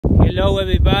Hello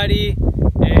everybody,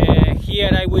 here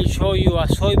I will show you a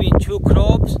soybean 2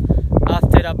 crops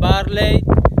after a barley.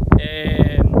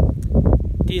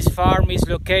 This farm is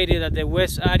located at the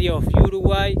west area of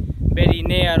Uruguay, very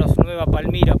near of Nueva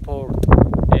Palmira port.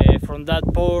 From that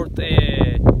port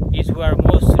is where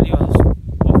mostly of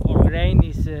our grain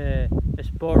is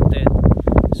exported.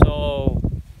 So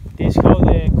this is how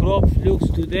the crop looks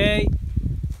today.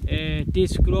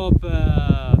 This crop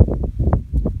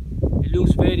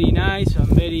looks very nice and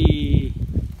very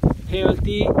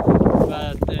healthy,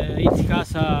 but it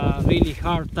has a really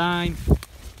hard time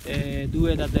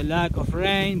due to the lack of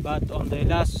rain. But on the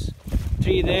last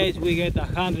 3 days we get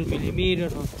 100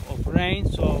 millimeters of rain,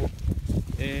 so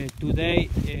today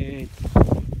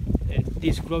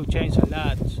this crop changed a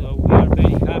lot, so we are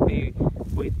very happy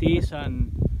with this,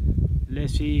 and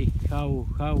let's see how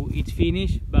it's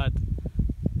finished. But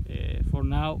for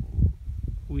now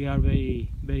we are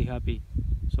very happy.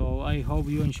 So I hope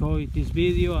you enjoyed this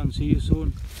video, and see you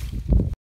soon.